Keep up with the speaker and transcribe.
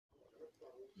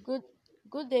Good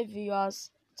good day, viewers.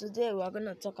 Today we are going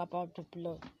to talk about the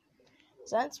blood.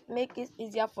 So let's make it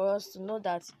easier for us to know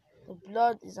that the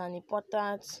blood is an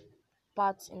important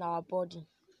part in our body.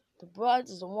 The blood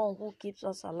is the one who keeps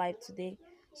us alive today.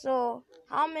 So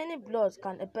how many blood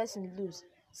can a person lose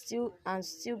still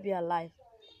be alive?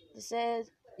 They said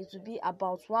it will be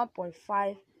about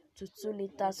 1.5 to 2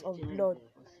 liters of blood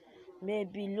may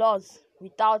be lost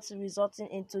without resulting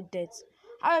into death.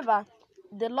 However,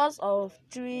 the loss of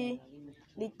 3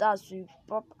 liters will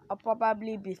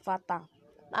probably be fatal.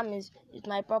 That means it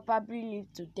might probably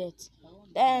lead to death.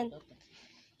 Then,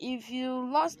 if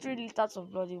you lost 3 liters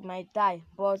of blood, you might die.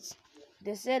 But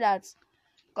they say that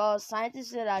because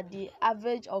scientists say that the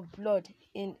average of blood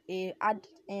in an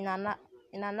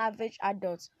average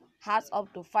adult has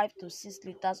up to 5 to 6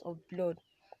 liters of blood.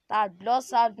 That blood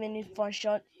serves many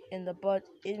functions in the body.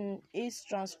 It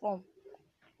transform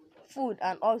food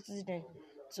and oxygen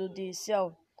to the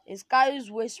cell. It carries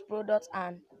waste products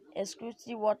and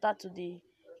excrete water to the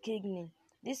kidney.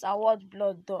 These are what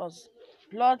blood does.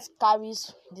 Blood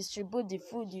distribute the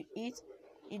food you eat.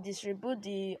 It distributes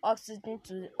the oxygen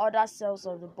to the other cells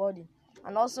of the body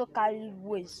and also carries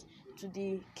waste to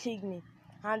the kidney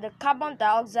and the carbon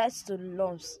dioxide to the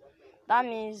lungs. That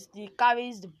means it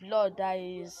carries the blood that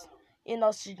is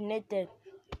inoxygenated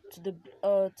to the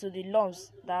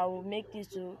lungs that will make it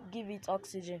to give it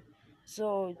oxygen,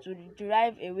 so to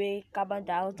derive away carbon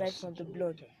dioxide from the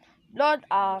blood. Blood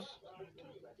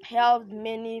help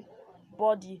many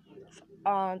body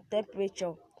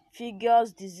temperature,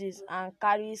 figures disease and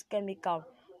carries chemical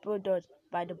product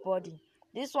by the body.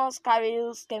 This one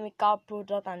carries chemical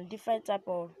product and different type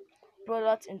of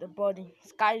product in the body.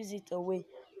 It carries it away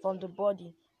from the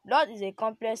body. Blood is a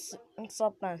complex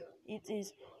substance. It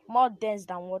is more dense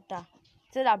than water.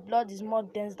 Say that blood is more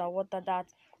dense than water, that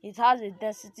it has a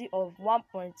density of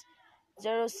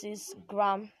 1.06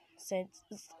 gram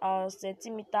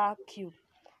centimeter cube.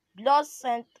 Blood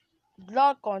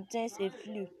contains a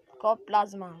fluid called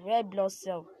plasma, red blood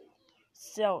cell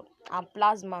and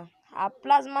plasma.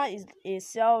 Plasma is a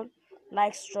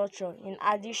cell-like structure. In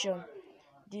addition,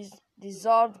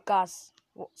 dissolved gas,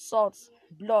 salt,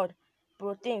 blood,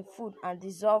 protein, food, and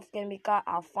dissolved chemical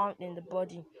are found in the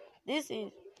body. This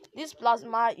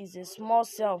plasma is a small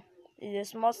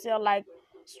cell-like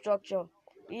structure.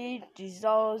 It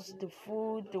dissolves the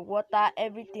food, the water,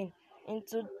 everything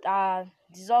into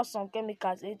dissolve some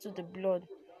chemicals into the blood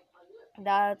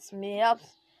that may help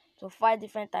to fight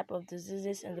different type of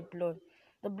diseases in the blood.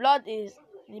 The blood is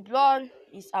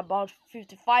about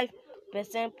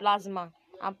 55% plasma,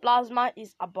 and plasma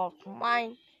is about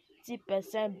 90%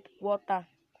 water.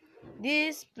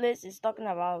 This place is talking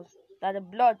about that the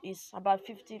blood is about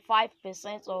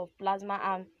 55% of plasma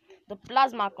and the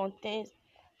plasma contains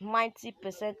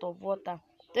 90% of water.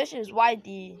 This is why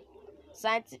the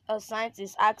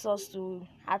scientists ask us to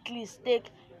at least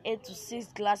take 8 to 6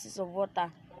 glasses of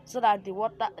water so that the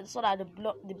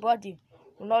body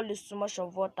will not lose too much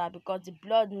of water, because the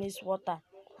blood needs water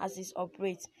as it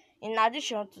operates. In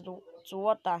addition to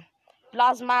water,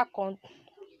 plasma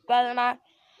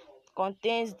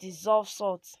contains dissolved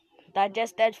salt,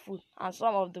 digested food, and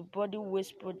some of the body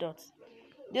waste products.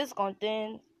 This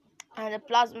contains and the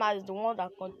plasma is the one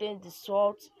that contains the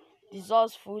salt,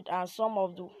 dissolved food, and some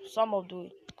of the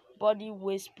body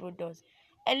waste products.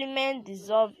 Elements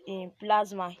dissolved in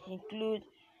plasma include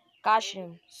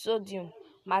calcium, sodium,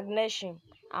 magnesium,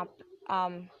 and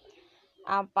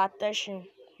um potassium.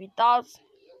 Without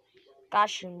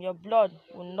calcium, your blood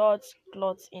will not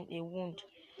clot in a wound.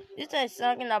 This is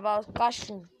talking about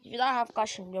calcium. If you don't have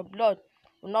calcium, your blood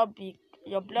cannot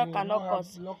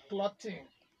cause clotting.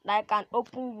 like an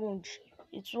open wound.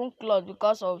 It won't clot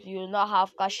because of you not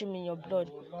have calcium in your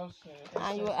blood,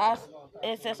 and you have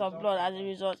excess of blood. As a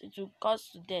result, it will cause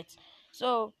to death.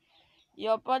 So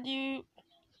your blood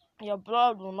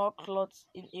will not clot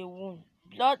in a wound.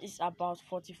 Blood is about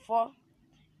 44%.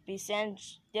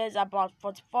 There's about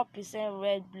 44%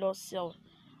 red blood cell.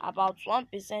 About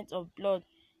 1% of blood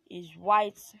is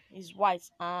white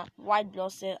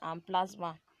blood cell and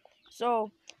plasma.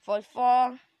 So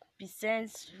 44%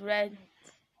 red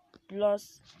blood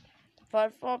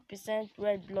 44%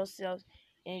 red blood cells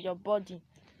in your body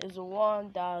is the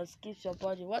one that keeps your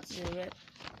body. What is a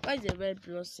red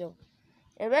blood cell?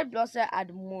 A red blood cell are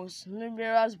the most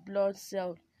numerous blood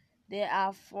cells. They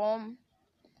are from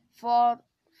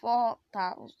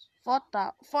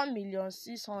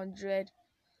 4,600,000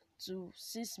 to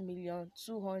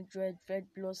 6,200,000 red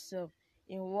blood cells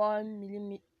in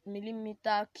 1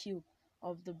 millimeter cube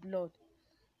of the blood.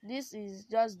 This is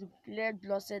just the red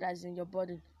blood cell that is in your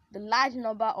body. The large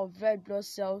number of red blood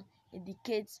cells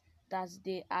indicates that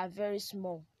they are very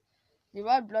small. The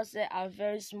red blood cells are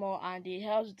very small and it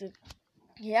helps the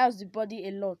body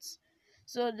a lot.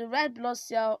 So the red blood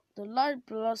cell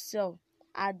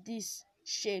are this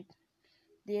shape.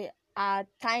 They are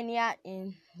tinier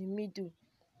in the middle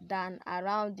than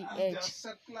around the edge.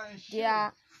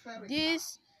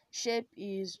 This shape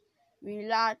is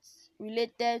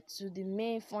related to the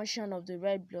main function of the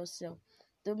red blood cell.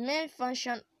 The main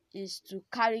function is to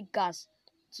carry gas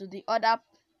to the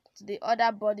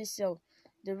other body cell.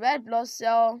 The red blood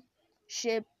cell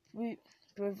shape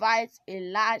provides a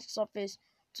large surface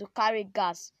to carry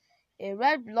gas. A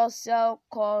red blood cell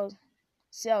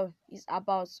is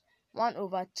about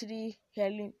 1/3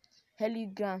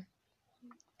 heligram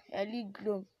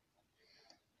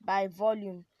by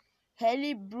volume.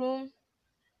 Heilibrom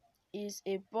is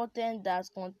a protein that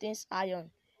contains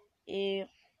iron.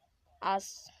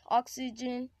 As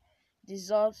oxygen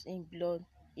dissolves in blood,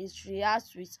 it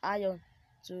reacts with iron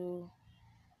to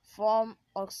form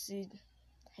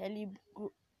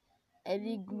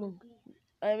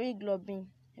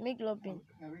hemoglobin.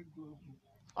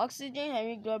 Oxygen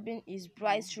hemoglobin is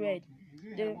bright red.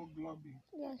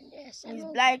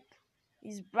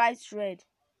 Is bright red.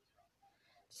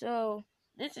 So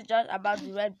this is just about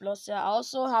the red blood cell. I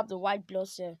also have the white blood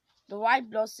cell. The white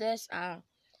blood cells are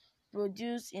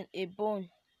produced in a bone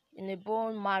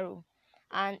marrow,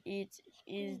 and it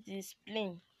is the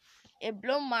spleen. A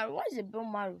bone marrow. What is a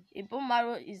bone marrow? A bone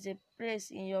marrow is a place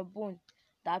in your bone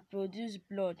that produces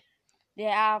blood. They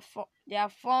are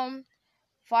formed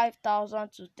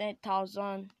 5,000 to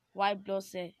 10,000 white blood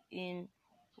cells in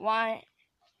 1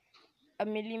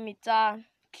 millimeter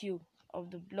cube of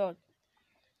the blood.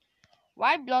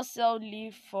 White blood cells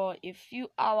live for a few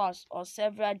hours or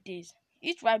several days.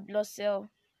 Each white blood cell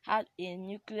has a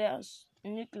nucleus.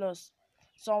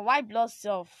 Some white blood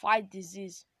cells fight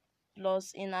disease,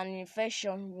 plus in an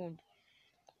infection wound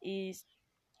is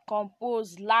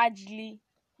composed largely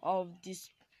of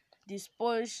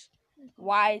dispersed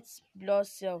white blood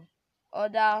cells.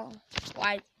 Other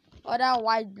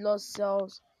white blood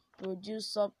cells produce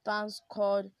substance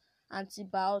called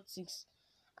antibiotics.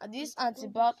 These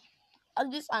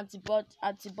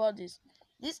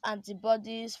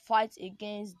antibodies fight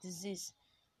against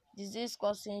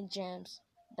disease-causing germs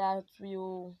that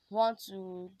will want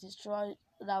to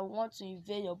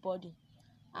invade your body,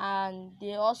 and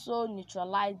they also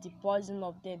neutralize the poison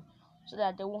of them so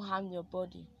that they won't harm your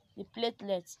body. The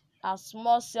platelets are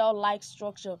small cell-like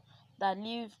structure that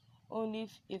live only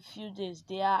a few days.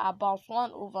 They are about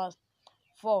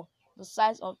 1/4 the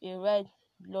size of a red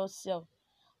blood cell.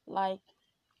 Like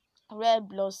red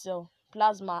blood cell,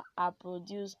 plasma are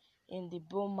produced in the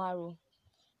bone marrow.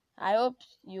 I hope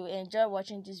you enjoy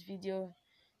watching this video.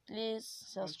 Please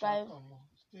subscribe,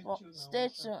 stay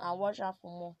tuned and watch out for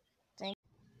more. Thank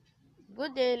you.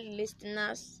 Good day,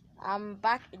 listeners. I'm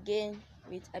back again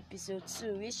with episode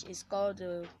 2, which is called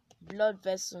the blood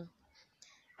vessel.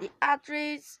 The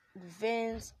arteries, the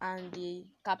veins, and the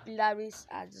capillaries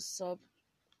are the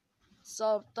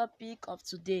subtopic of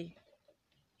today.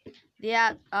 The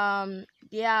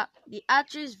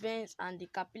arteries, veins, and the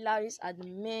capillaries are the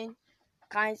main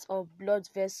kinds of blood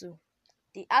vessel.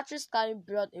 The arteries carry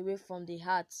blood away from the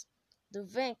heart. The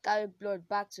vein carry blood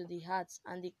back to the heart,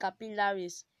 and the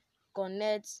capillaries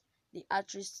connect the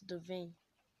arteries to the vein.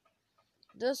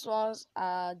 Those ones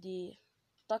are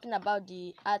talking about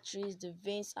the arteries, the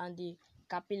veins, and the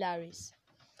capillaries.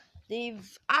 The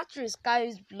arteries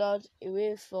carries blood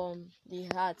away from the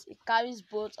heart. It carries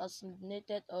both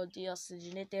oxygenated or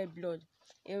deoxygenated blood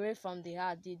away from the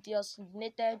heart. The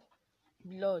deoxygenated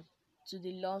blood to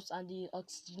the lungs and the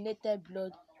oxygenated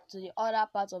blood to the other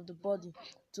parts of the body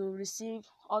to receive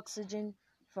oxygen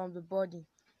from the body.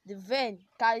 The vein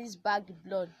carries back the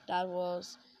blood that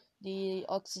was the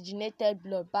oxygenated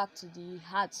blood back to the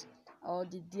heart, or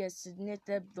the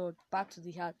deoxygenated blood back to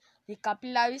the heart. The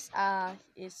capillaries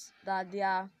they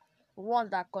are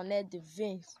ones that connect the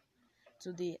veins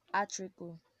to the artery.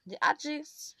 The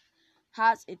arteries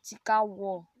has a thicker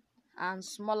wall and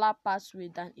smaller pathway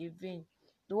than a vein.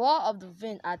 The wall of the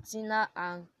vein are thinner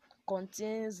and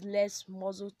contains less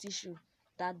muscle tissue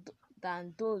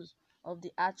than those of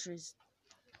the arteries.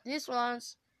 The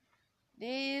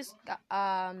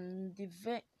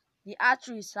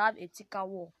arteries have a thicker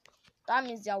wall. That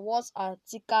means their walls are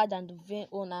thicker than the vein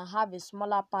own and have a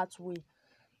smaller pathway.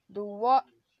 The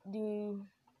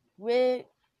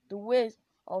ways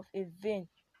of a vein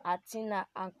are thinner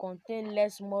and contain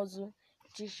less muscle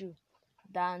tissue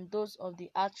than those of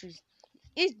the arteries.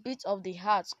 Each beat of the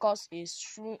heart causes a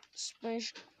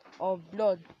springe of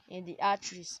blood in the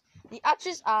arteries. The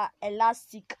arteries are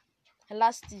elastic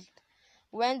elastic.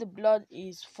 When the blood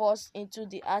is forced into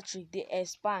the artery, they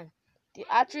expand. The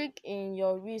artery in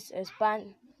your wrist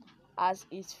expands as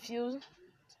it fills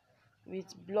with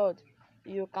blood.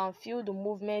 You can feel the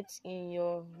movement in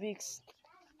your wrist.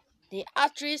 The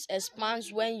arteries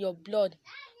expands when your blood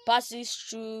passes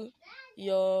through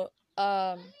your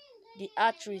the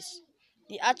arteries.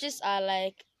 The arteries are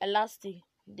like elastic.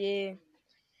 They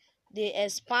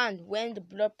expand when the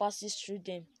blood passes through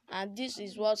them, and this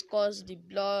is what causes the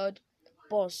blood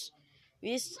pulse,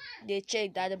 which they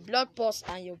check that the blood pulse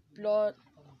and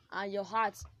your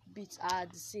heart beats are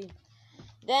the same.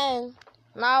 Then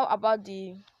now about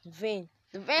the vein.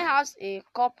 The vein has a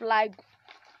cup-like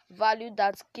value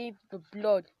that keep the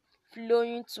blood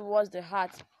flowing towards the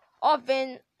heart. All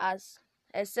veins, as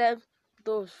except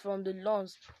those from the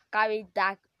lungs, carry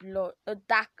dark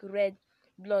red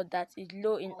blood that is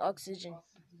low in oxygen.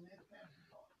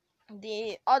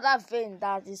 The other vein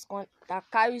that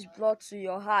carries blood to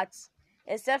your heart,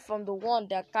 except from the one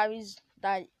that carries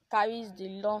the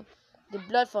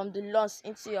blood from the lungs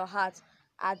into your heart,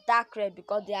 are dark red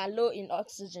because they are low in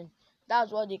oxygen.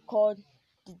 That's what they call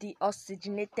the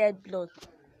deoxygenated blood.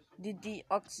 The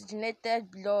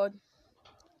deoxygenated blood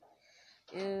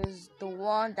is the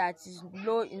one that is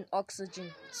low in oxygen,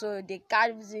 so they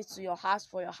carry it to your heart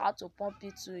for your heart to pump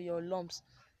it to your lungs.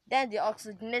 Then the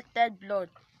oxygenated blood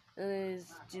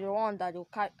is the one that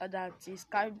is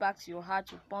carried back to your heart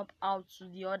to pump out to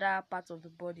the other part of the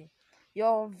body.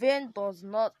 Your vein does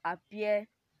not appear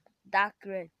dark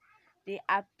red; they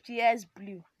appears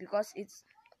blue because it's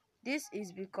this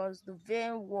is because the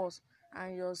vein walls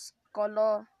and your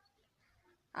color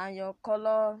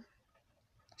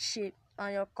shape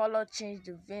and your color change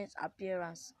the vein's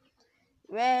appearance.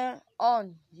 Where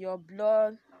on your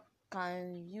blood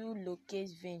can you locate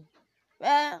vein?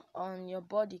 Where on your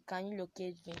body can you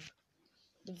locate vein?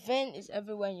 The vein is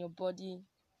everywhere in your body,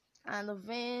 and the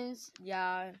veins, they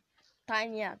are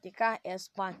tinier, they can't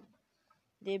expand.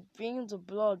 They bring the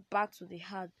blood back to the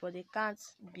heart, but they can't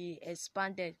be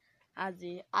expanded as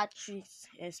the arteries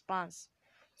expands.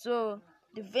 So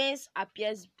the veins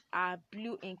are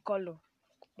blue in color,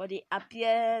 but it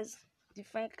appears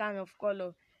different kind of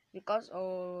color because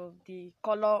of the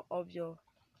color of your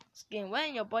skin. Where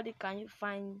in your body can you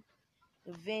find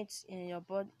the veins in your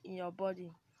body?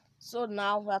 So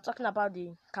now we are talking about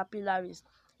the capillaries.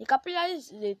 The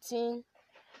capillaries is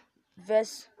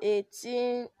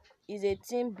a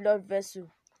thin blood vessel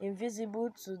invisible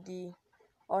to the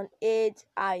unaided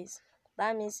eyes.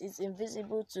 That means it's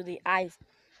invisible to the eyes.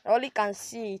 You only can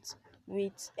see it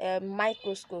with a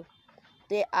microscope.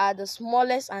 They are the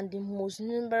smallest and the most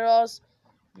numerous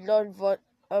blood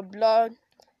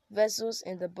vessels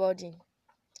in the body.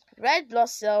 Red blood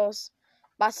cells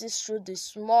passes through the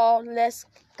smallest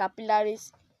capillary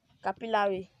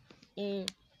in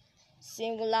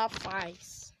singular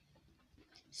files.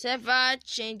 Several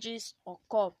changes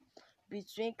occur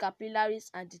between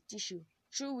capillaries and the tissue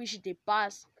through which they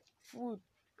pass food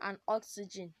and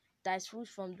oxygen that is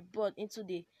flushed from the blood into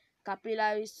the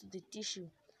capillaries to the tissue.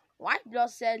 White blood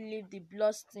cells leave the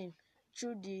bloodstream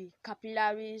through the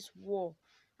capillaries wall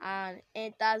and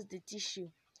enters the tissue.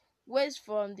 Waste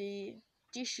from the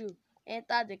tissue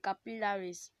enter the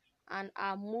capillaries and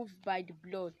are moved by the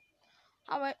blood.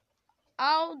 How,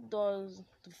 how does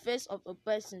the face of a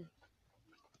person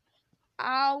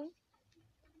how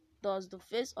does the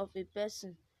face of a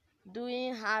person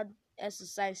doing hard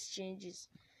exercise changes?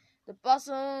 The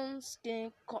person's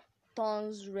skin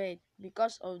turns red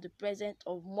because of the presence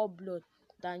of more blood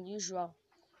than usual.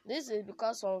 This is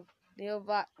because of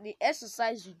the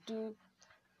exercise you do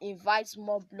invites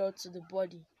more blood to the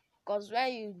body. Because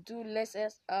when you do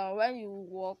when you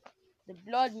walk, the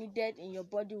blood needed in your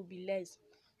body will be less.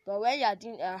 But when you are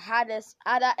doing a harder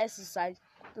exercise,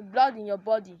 the blood in your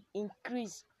body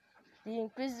increase. The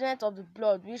increasement of the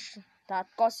blood which that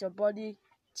cause your body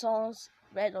turns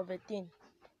red of a thing.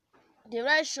 The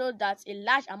red show that a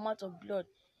large amount of blood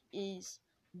is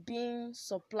being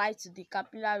supplied to the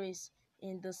capillaries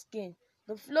in the skin.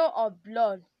 The flow of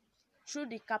blood through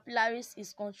the capillaries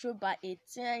is controlled by a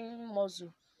tiny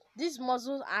muscle. These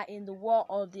muscles are in the wall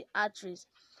of the arteries.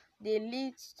 They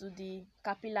lead to the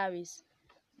capillaries.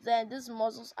 Then these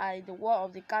muscles are in the wall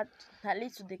of the that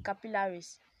lead to the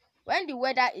capillaries. When the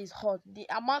weather is hot, the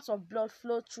amount of blood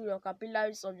flow through your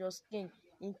capillaries of your skin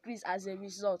increase. As a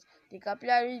result, the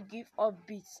capillaries give off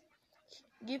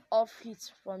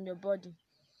heat from your body.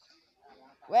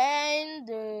 When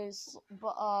the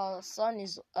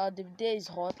the day is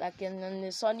hot, like in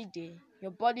a sunny day,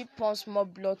 your body pumps more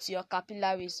blood to your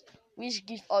capillaries, which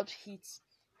give up heat,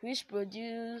 which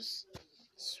produce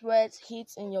sweat, heat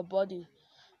in your body.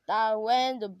 That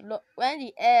when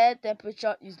the air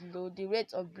temperature is low, the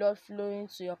rate of blood flowing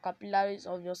to your capillaries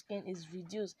of your skin is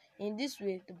reduced. In this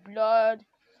way, the blood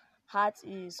heart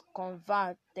is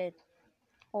converted.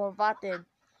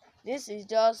 This is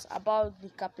just about the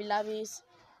capillaries.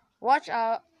 Watch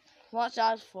out, watch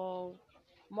out for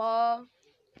more,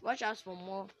 watch out for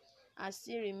more, and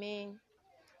still remain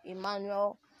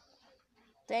Emmanuel.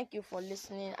 Thank you for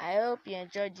listening. I hope you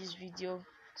enjoyed this video.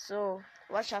 So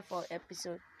watch out for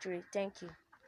episode 3. Thank you.